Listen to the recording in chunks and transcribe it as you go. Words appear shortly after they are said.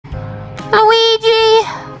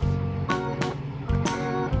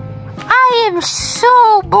I'm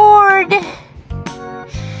so bored.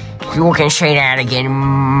 You can say that again,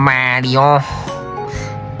 Mario.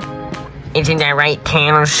 Isn't that right,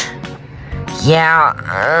 Tails? Yeah,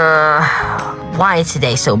 why is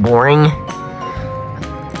today so boring?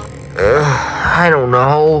 I don't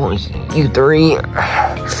know, you three.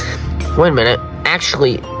 Wait a minute.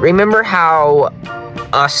 Actually, remember how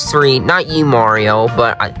us three, not you, Mario,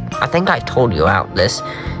 but I think I told you about this.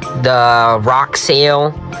 The rock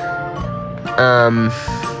sale,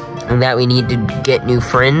 that we need to get new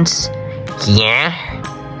friends. Yeah.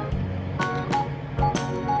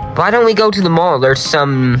 Why don't we go to the mall? There's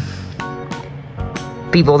some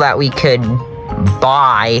people that we could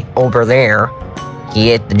buy over there. You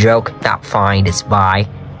get the joke? Not find, it's buy.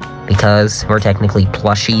 Because we're technically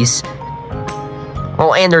plushies.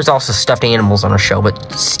 Oh, and there's also stuffed animals on our show,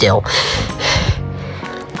 but still.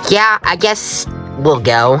 Yeah, I guess we'll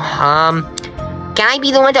go. Can I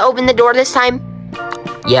be the one to open the door this time?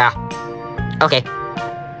 Yeah. Okay.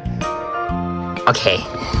 Okay.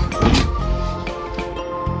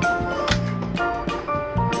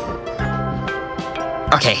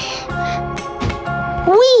 Okay.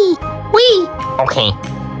 Wee! Okay.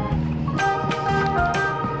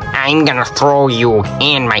 I'm gonna throw you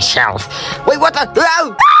and myself. Wait, what the?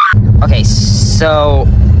 Oh! Okay, so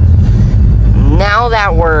now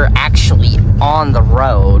that we're actually on the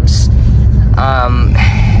roads,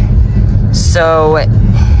 so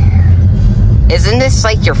isn't this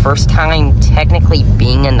like your first time technically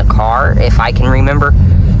being in the car, if I can remember?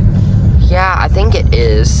 Yeah, I think it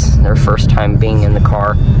is their first time being in the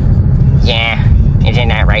car. Yeah, isn't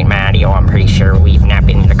that right, Mario? I'm pretty sure we've not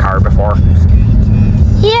been in the car before.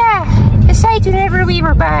 Yeah, besides whenever we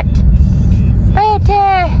were but,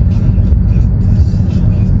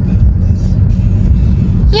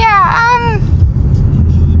 yeah,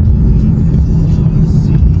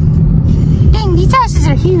 dang, these houses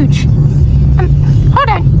are huge. Hold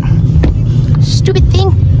on. Stupid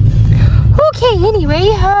thing. Okay, anyway,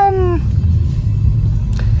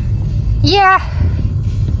 yeah.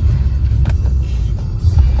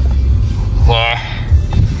 Yeah.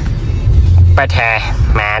 But,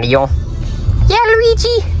 Mario? Yeah,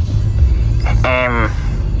 Luigi?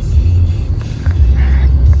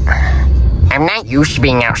 I'm not used to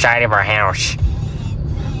being outside of our house.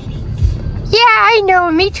 Yeah, I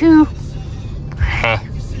know, me too. Huh.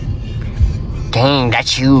 Dang,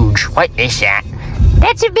 that's huge. What is that?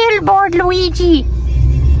 That's a billboard, Luigi.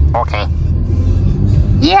 Okay.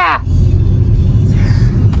 Yeah.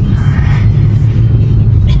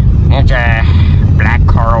 There's a black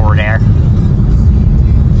car over there.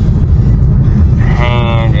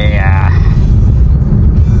 And a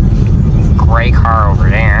gray car over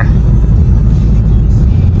there.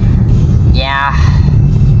 Yeah.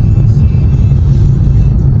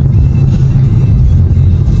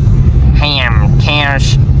 Hey,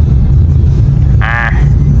 Tails.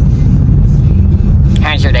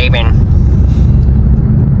 How's your day been?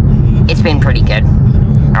 It's been pretty good.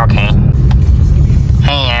 Okay.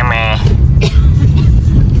 Hey, I'm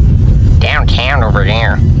downtown over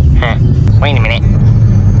there. Huh. Wait a minute.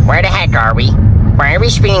 Where the heck are we? Why are we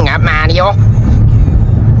speeding up, Mario?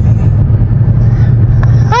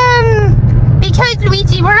 Because,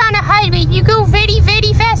 Luigi, we're on a highway. You go very,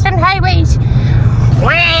 very fast on highways.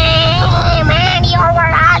 Whee! Mario,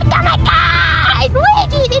 we're all gonna die!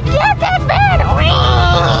 Luigi, it's not that bad!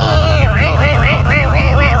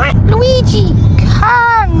 Luigi,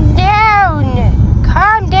 calm down.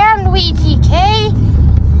 Calm down, Luigi, okay?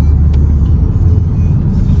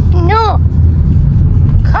 No.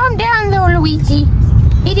 Calm down, though, Luigi.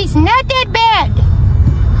 It is not that bad.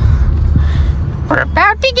 We're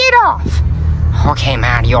about to get off. Okay,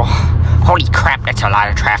 Mario. Holy crap, that's a lot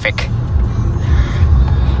of traffic.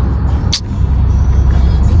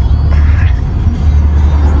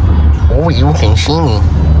 Oh, you can see me.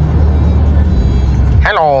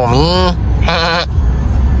 Hello, me.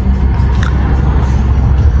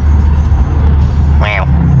 Wow.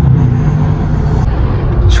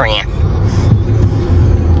 So yeah.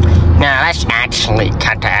 Now let's actually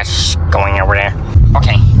cut to us going over there.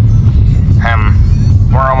 Okay.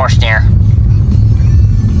 We're almost there.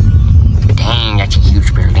 Dang, that's a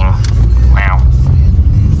huge building. Wow.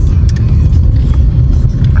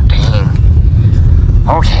 Dang.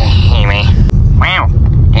 Okay, anyway. Wow,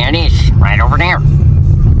 there it is, right over there.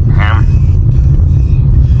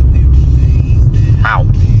 Wow.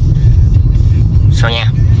 So yeah.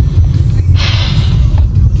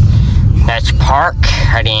 Let's park,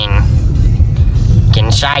 head in. Get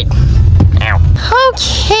inside. Ow.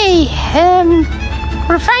 Okay,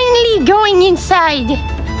 we're finally going inside.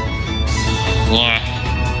 Yeah.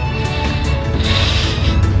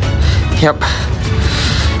 Yep.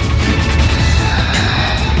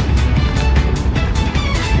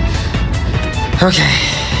 Okay.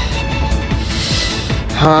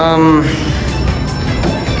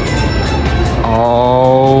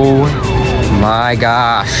 Oh my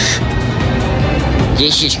gosh.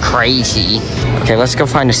 This is crazy. Okay, let's go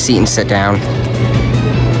find a seat and sit down.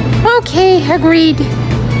 Okay, agreed.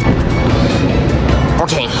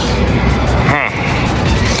 Okay.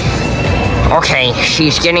 Okay,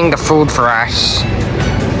 she's getting the food for us.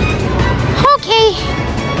 Okay.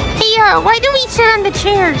 Hey, why don't we sit on the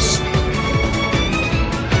chairs?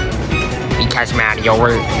 Because, Mario,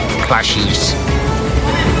 we're plushies.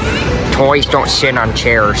 Toys don't sit on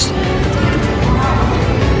chairs.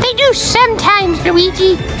 They do sometimes,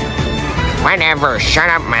 Luigi. Whatever, shut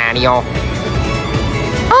up, Mario.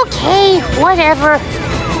 Okay, whatever.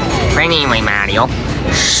 But anyway, Mario.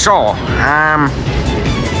 So,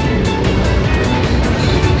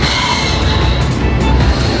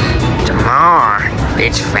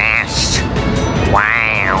 it's fast.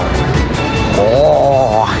 Wow.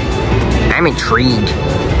 Oh, I'm intrigued.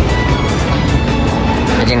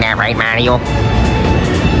 Isn't that right, Mario?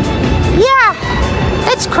 Yeah,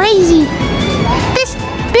 that's crazy. This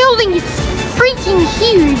building is freaking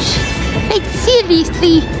huge. Like,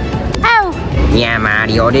 seriously. Ow. Yeah,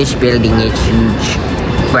 Mario, this building is huge.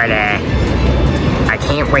 But, I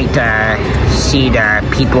can't wait to see the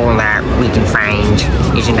people that we can find.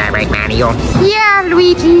 Isn't that right, Mario? Yeah,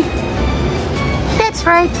 Luigi. That's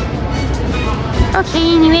right.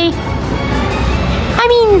 Okay, anyway. I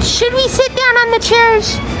mean, should we sit down on the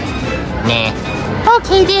chairs? Nah.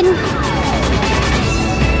 Okay, then.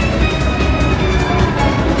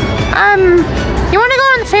 You wanna go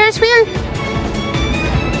on the Ferris wheel?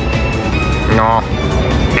 No.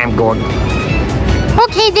 I'm good.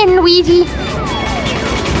 Okay, then, Luigi.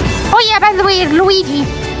 Oh, yeah, by the way, Luigi.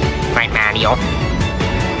 Right, Mario.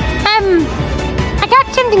 I got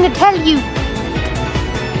something to tell you.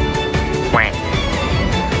 What?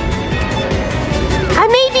 I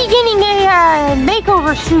may be getting a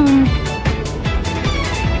makeover soon.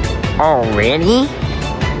 Oh, really?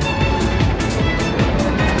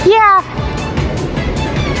 Yeah.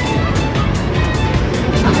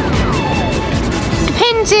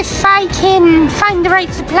 Depends if I can find the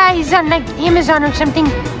right supplies on like Amazon or something.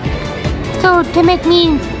 So to make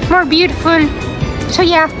me more beautiful. So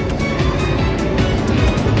yeah.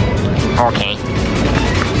 Okay.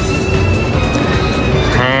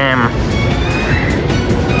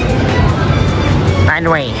 By the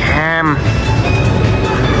way,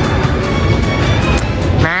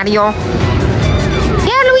 Mario?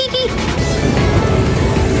 Yeah, Luigi?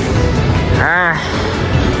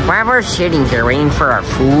 While we're sitting here waiting for our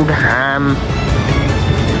food,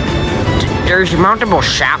 there's multiple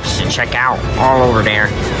shops to check out all over there.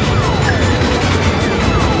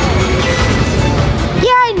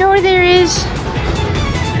 Yeah, I know there is.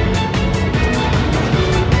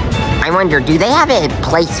 I wonder, do they have a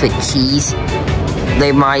place with cheese?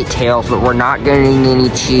 They might, Tails, but we're not getting any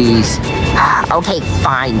cheese. Okay,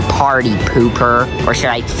 fine, party pooper. Or should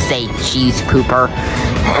I say cheese pooper?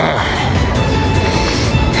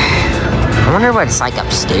 I wonder what it's like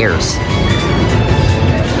upstairs.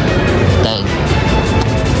 Dang.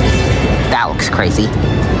 That looks crazy.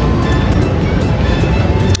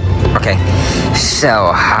 Okay,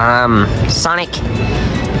 so, Sonic.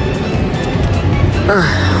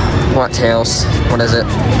 What, Tails? What is it?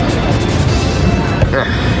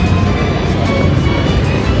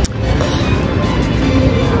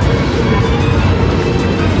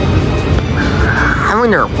 I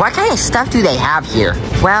wonder, what kind of stuff do they have here?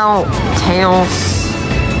 Well, Tails,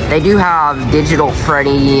 they do have Digital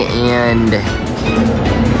Freddy and,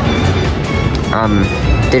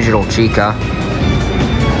 Digital Chica.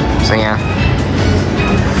 So, yeah.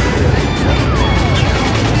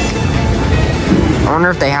 I wonder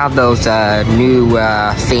if they have those, new,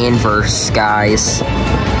 Fanverse guys.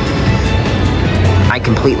 I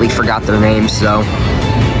completely forgot their names, though.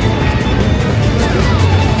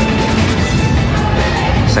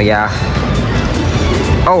 So, yeah.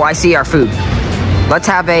 Oh, I see our food. Let's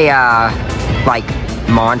have a, like,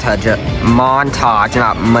 montage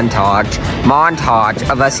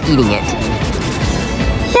of us eating it.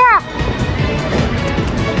 Yeah.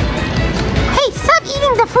 Hey, stop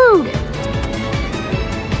eating the food.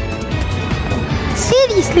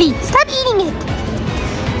 Seriously, stop eating it.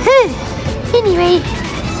 Anyway.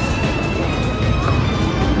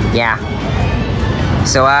 Yeah.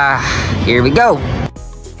 So, here we go.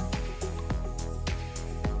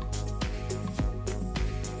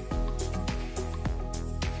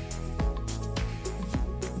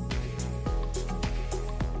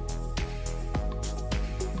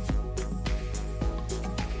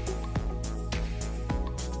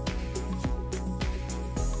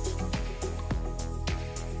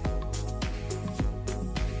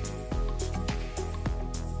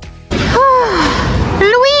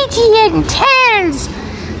 and Tails,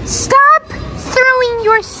 stop throwing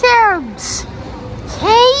yourselves,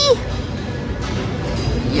 okay?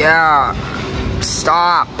 Yeah,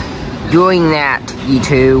 stop doing that, you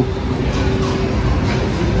two.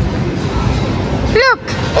 Look,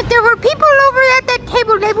 if there were people over at that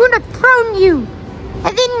table, they would have thrown you.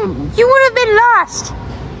 And then you would have been lost.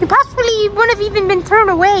 You possibly wouldn't have even been thrown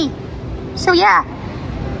away. So yeah.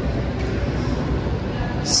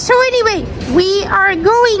 So anyway, we are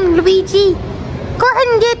going, Luigi. Go ahead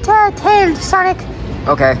and get Tails, Sonic.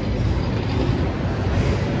 Okay.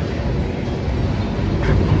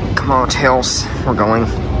 Come on, Tails. We're going.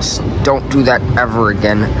 Just don't do that ever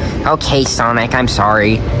again. Okay, Sonic, I'm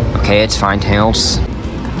sorry. Okay, it's fine, Tails.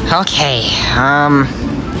 Okay,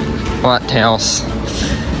 what, Tails?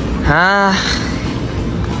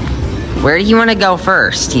 Where do you want to go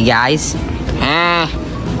first, you guys?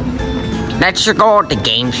 Let's go to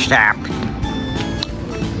GameStop.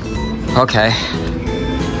 Okay.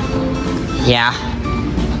 Yeah.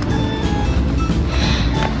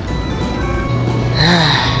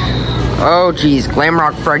 Oh, geez,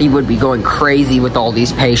 Glamrock Freddy would be going crazy with all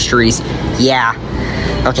these pastries. Yeah.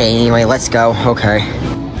 Okay, anyway, let's go. Okay.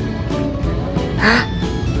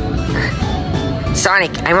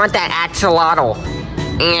 Sonic, I want that axolotl.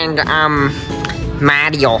 And,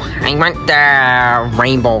 Mario, I want the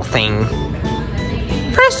rainbow thing.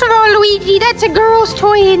 First of all, Luigi, that's a girl's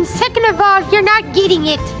toy, and second of all, you're not getting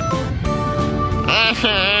it.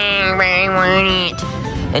 I want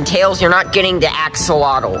it. And Tails, you're not getting the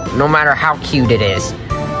axolotl, no matter how cute it is.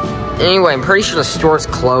 Anyway, I'm pretty sure the store's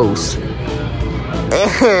closed.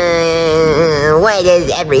 Why does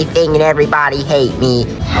everything and everybody hate me?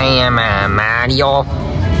 Hey, Mario.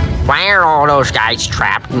 Why are all those guys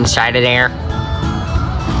trapped inside of there?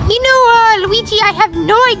 You know, Luigi, I have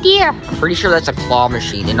no idea. I'm pretty sure that's a claw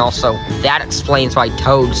machine, and also, that explains why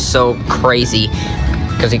Toad's so crazy.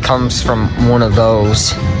 Because he comes from one of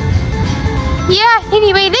those. Yeah,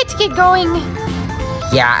 anyway, let's get going.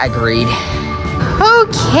 Yeah, agreed.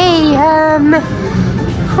 Okay,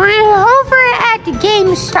 we're over at the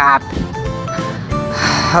GameStop.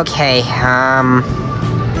 Okay,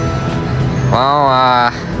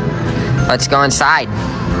 well, let's go inside.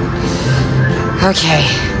 Okay.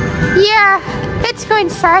 Yeah, let's go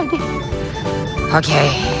inside. Okay.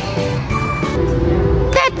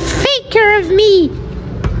 That faker of me!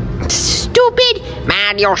 Stupid!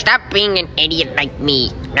 Mario, stop being an idiot like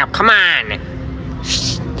me. Now, come on.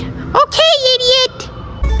 Okay, idiot!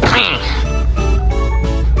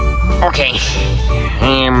 Okay.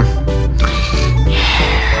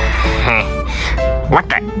 What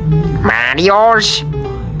the? Mario's?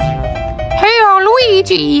 Hey,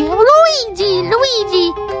 Luigi!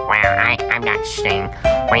 Luigi! Well, I'm not staying.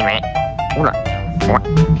 Wait a minute. Hold on. What?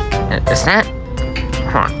 Is that?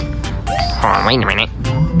 Hold on, wait a minute.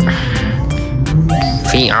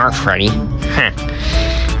 VR Freddy. Huh.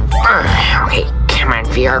 Okay, come on,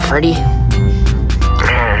 VR Freddy.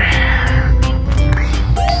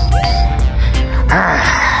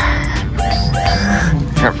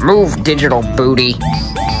 Move, digital booty.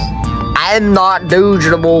 I'm not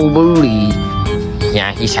digital booty.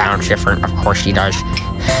 Yeah, he sounds different. Of course he does.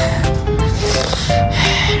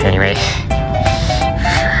 Anyway.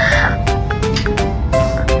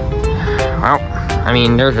 Well, I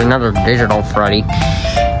mean, there's another digital Freddy.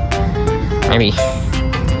 Maybe.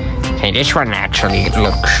 Okay, this one actually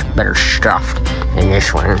looks better stuffed than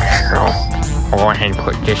this one. So, I'll go ahead and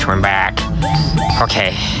put this one back.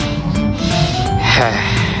 Okay.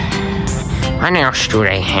 What else do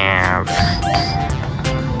they have?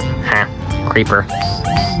 Huh, creeper.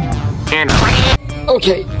 And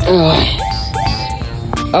okay.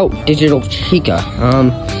 Oh, digital Chica.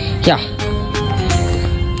 Yeah.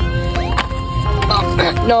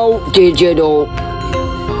 No digital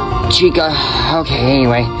Chica. Okay,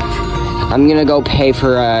 anyway. I'm gonna go pay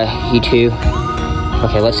for you two.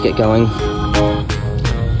 Okay, let's get going.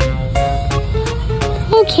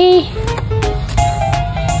 Okay.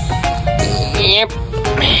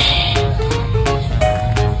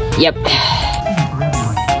 Yep.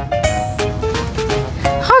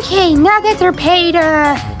 Okay, now that they're paid,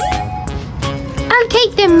 I'll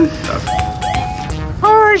take them.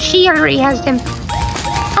 Or she already has them.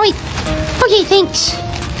 Oh wait. Okay, thanks.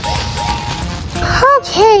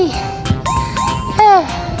 Okay.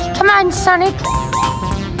 Come on, Sonic.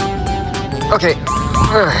 Okay.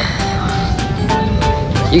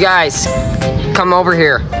 You guys, come over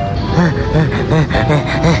here.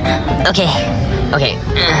 Okay.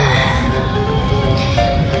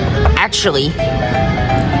 Actually,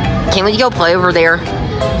 can we go play over there?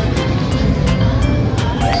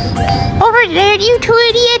 Over over there, you two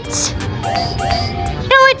idiots.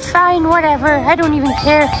 No, it's fine, whatever. I don't even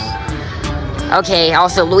care. Okay,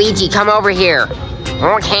 also, Luigi, come over here.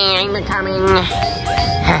 Okay, I'm coming.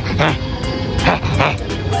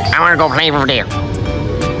 I wanna go play over there.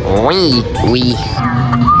 Wee.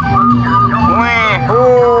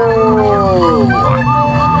 Wahoo!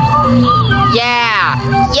 Yeah!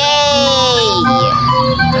 Yay!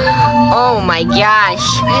 Oh my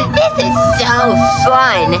gosh, this is so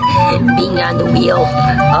fun! Being on the wheel.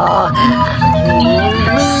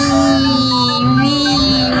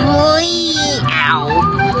 Wee! Ow!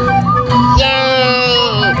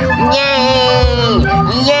 Yay!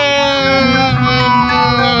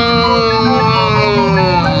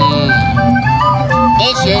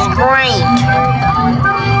 This is great!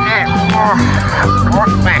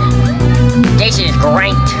 This is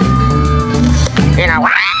great! You know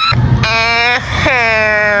what?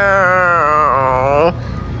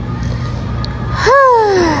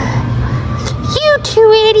 You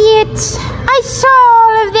two idiots! I saw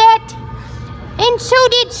all of that! And so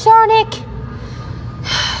did Sonic!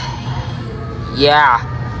 Yeah.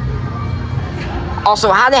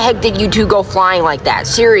 Also, how the heck did you two go flying like that?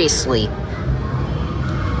 Seriously.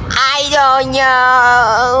 I don't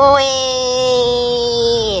know.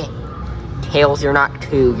 Tails, you're not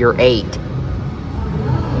 2, you're 8.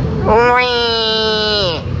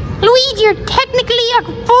 Luigi, you're technically a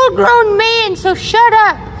full-grown man, so shut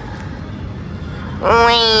up.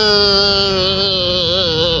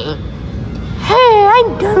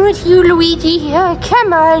 I'm done with you, Luigi.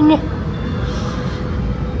 Come on.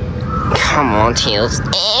 Come on, Tails.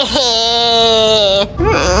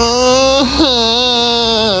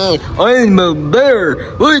 I'm a bear.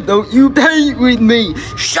 Why don't you play with me?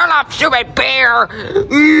 Shut up, stupid bear.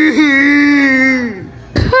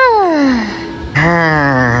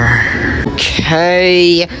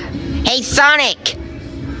 Okay. Hey, Sonic.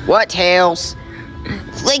 What, Tails?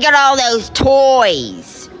 Look at all those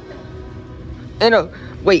toys.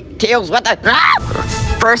 Wait, Tails, what the?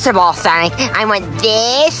 First of all, Sonic, I want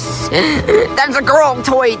this. That's a girl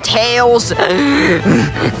toy, Tails.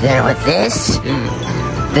 Then I want this.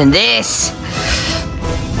 Then this.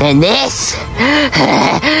 Then this.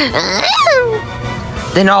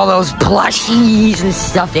 Then all those plushies and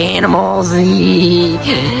stuffed animals.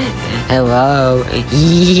 Hello.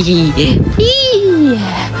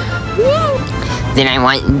 Then I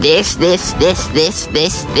want this.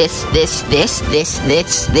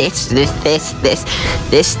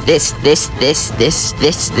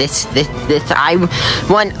 I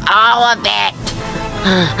want all of it.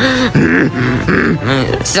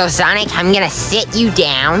 So, Sonic, I'm gonna sit you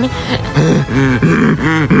down.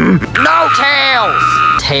 No, Tails!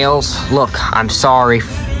 Tails, look, I'm sorry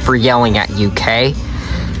for yelling at you, okay?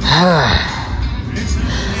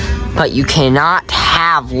 But you cannot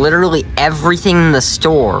have literally everything in the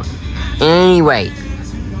store. Anyway,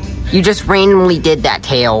 you just randomly did that,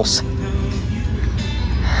 Tails.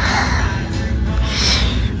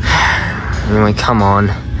 Anyway, come on.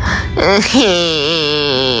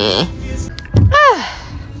 Okay.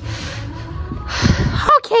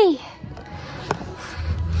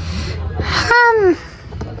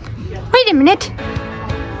 Wait a minute.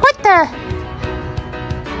 What the?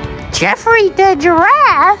 Jeffrey the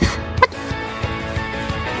giraffe? What?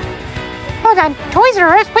 Hold on. Toys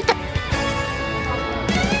R Us? What the?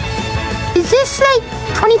 Is this like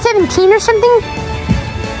 2017 or something?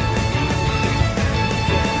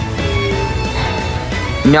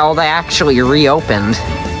 No, they actually reopened.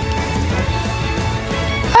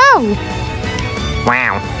 Oh.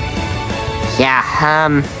 Wow. Yeah,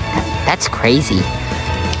 that's crazy.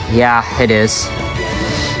 Yeah, it is.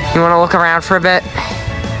 You wanna look around for a bit?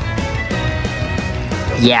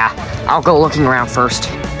 Yeah, I'll go looking around first.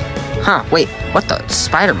 Huh, wait, what the?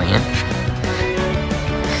 Spider-Man?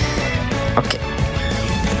 Okay.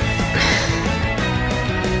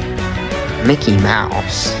 Mickey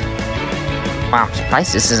Mouse. Wow,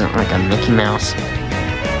 surprised this isn't like a Mickey Mouse.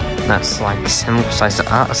 That's like similar size to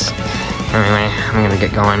us. Anyway, I'm gonna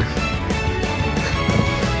get going.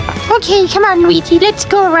 Okay, come on, Luigi, let's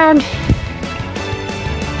go around.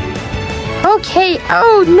 Okay,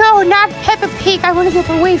 oh no, not Peppa Pig, I want to get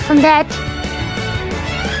away from that.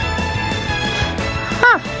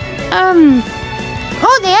 Huh,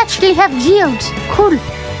 oh, they actually have geodes, cool.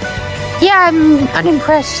 Yeah, I'm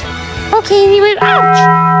unimpressed. Okay, anyway, ouch!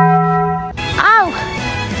 Ow!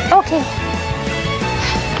 Okay.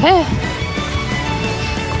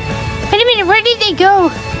 Wait a minute, where did they go?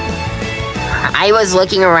 I was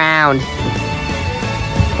looking around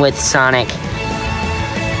with Sonic.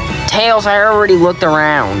 Tails, I already looked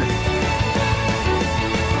around.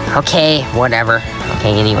 Okay, whatever.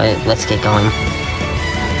 Okay, anyway, let's get going.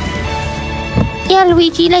 Yeah,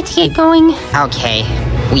 Luigi, let's get going. Okay,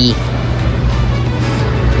 we.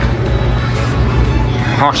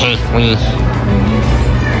 Okay, we.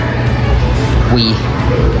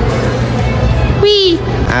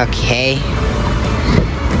 Okay.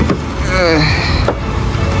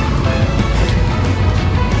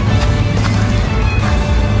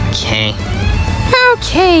 Okay.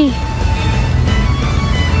 Okay.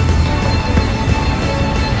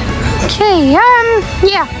 Okay,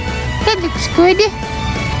 yeah. That looks good.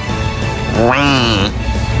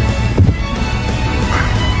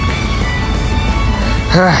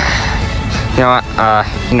 You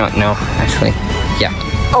know what, no, actually, yeah.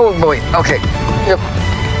 Oh boy, okay. Yep.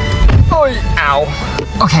 Oh, ow.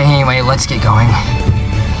 Okay, anyway, let's get going.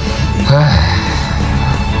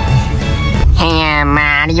 Hey,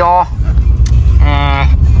 Mario.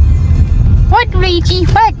 What, Luigi?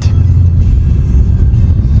 What?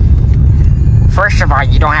 First of all,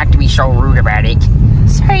 you don't have to be so rude about it.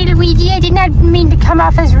 Sorry, Luigi, I did not mean to come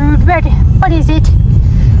off as rude, but what is it?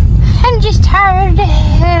 I'm just tired.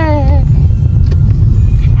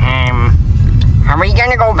 Are we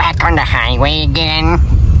gonna go back on the highway again?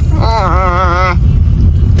 Oh.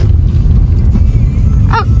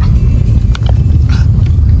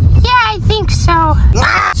 Yeah, I think so.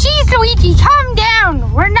 Jeez, Luigi, calm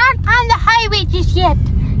down. We're not on the highway just yet,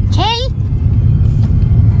 okay?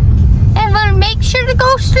 And we'll make sure to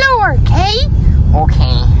go slower, okay?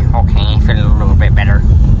 Okay, I feel a little bit better.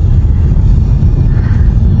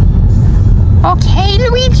 Okay,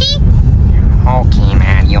 Luigi? Okay,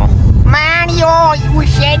 Mario. Mario, you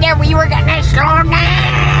said that we were gonna slow down!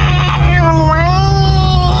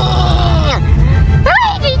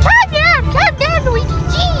 Luigi, calm down, Luigi,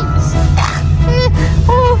 jeez!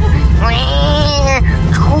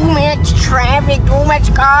 Too much traffic, too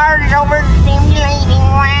much cars overstimulating.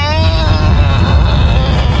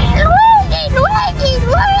 Luigi!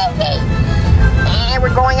 And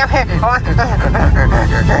we're going up here.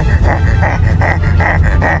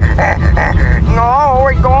 No,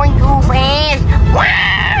 we're going too fast.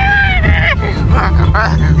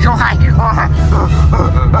 So high.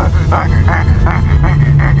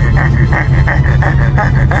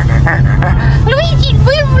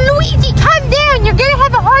 Luigi, calm down. You're gonna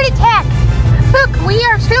have a heart attack. Look, we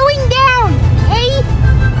are slowing down, okay?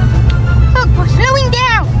 Look, we're slowing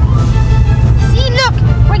down. See, look,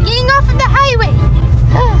 we're getting off of the highway.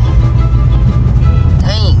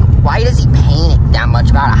 Dang, why does he paint it that much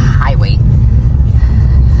about a highway?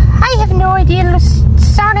 I have no idea,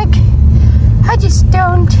 Sonic. I just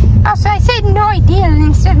don't. Also, I said no idea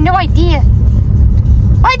instead of no idea.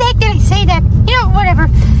 Why the heck did I say that? You know, whatever.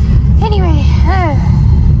 Anyway.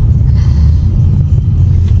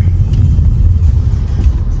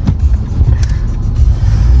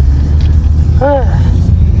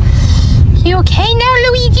 You okay now,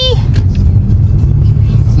 Luigi?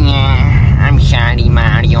 Yeah, I'm sorry,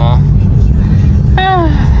 Mario.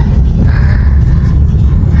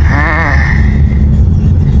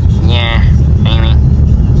 Yeah, maybe.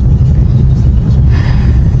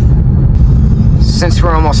 Since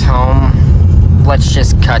we're almost home, let's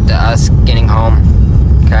just cut to us getting home,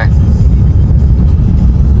 okay?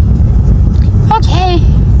 Okay.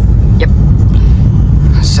 Yep.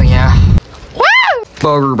 So yeah. Woo!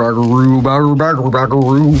 Buggeroo,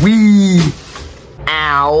 wee!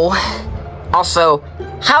 Ow. Also,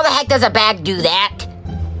 how the heck does a bag do that?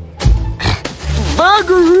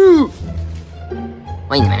 Buggeroo!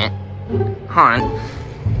 Wait a minute. Hold on.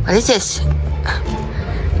 What is this?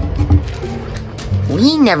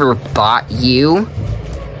 We never bought you.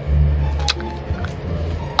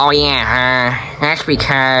 Oh yeah, that's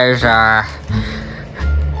because, I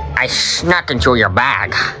snuck into your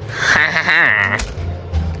bag.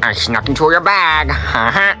 I snuck into your bag.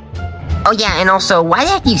 Oh yeah, and also, why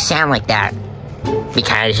the heck do you sound like that?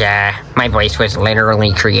 Because, my voice was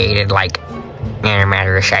literally created, like, in a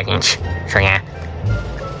matter of seconds. So yeah.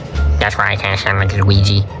 That's why I kind of sound like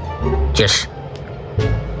Luigi. Just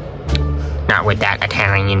not with that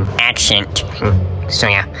Italian accent. So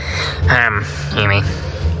yeah. Anyway.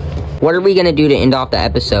 What are we gonna do to end off the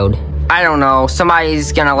episode? I don't know.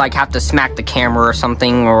 Somebody's gonna, like, have to smack the camera or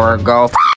something, or go...